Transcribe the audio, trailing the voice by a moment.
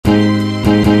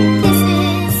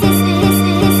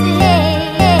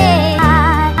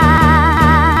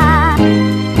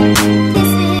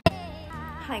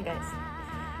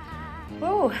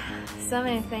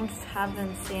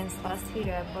haven't since last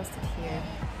video I posted here.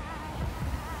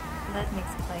 Let me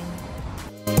explain.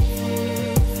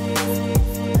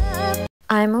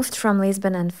 I moved from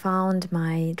Lisbon and found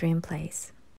my dream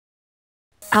place.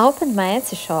 I opened my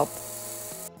Etsy shop,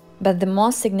 but the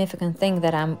most significant thing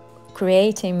that I'm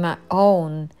creating my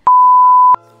own.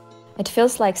 It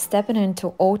feels like stepping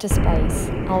into outer space.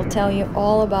 I'll tell you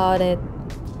all about it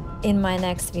in my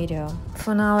next video.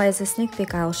 For now, as a sneak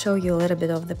peek, I'll show you a little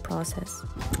bit of the process.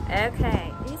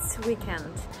 Okay, it's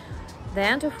weekend, the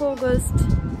end of August.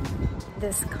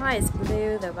 The sky is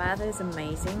blue, the weather is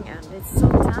amazing, and it's so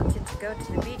tempting to go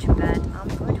to the beach, but I'm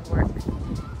going to work.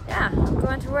 Yeah, I'm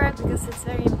going to work because it's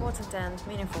very important and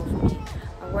meaningful for me.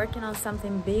 I'm working on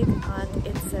something big, and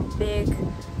it's a big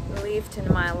lift in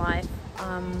my life.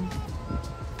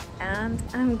 And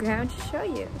I'm going to show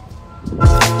you.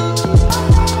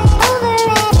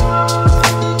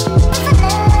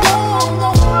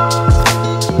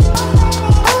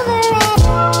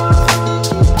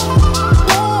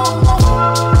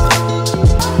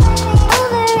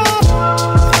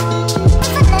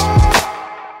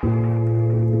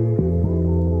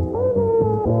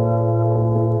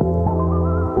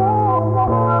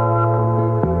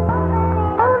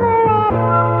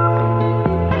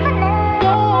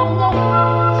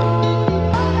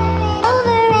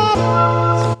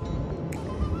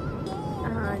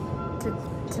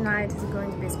 Tonight is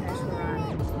going to be a special run.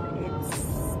 It's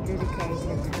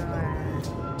dedicated to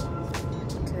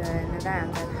an event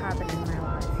that happened in my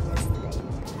life yesterday.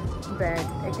 But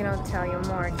I cannot tell you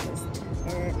more, just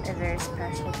a very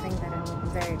special thing that I'm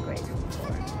very grateful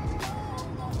for.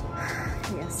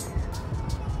 Yes,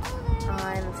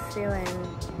 I'm feeling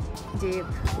deep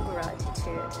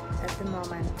gratitude at the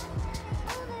moment.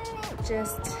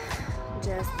 Just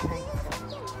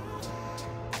thankful.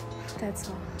 That's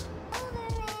all.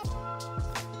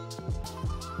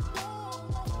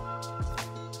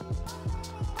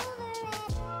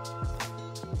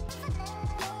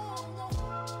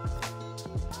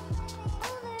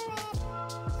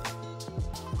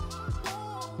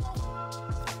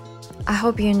 I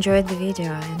hope you enjoyed the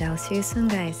video, and I'll see you soon,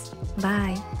 guys.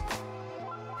 Bye!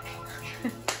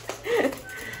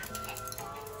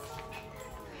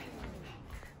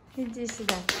 Иди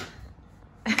сюда.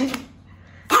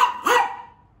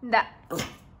 Да.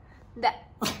 Да.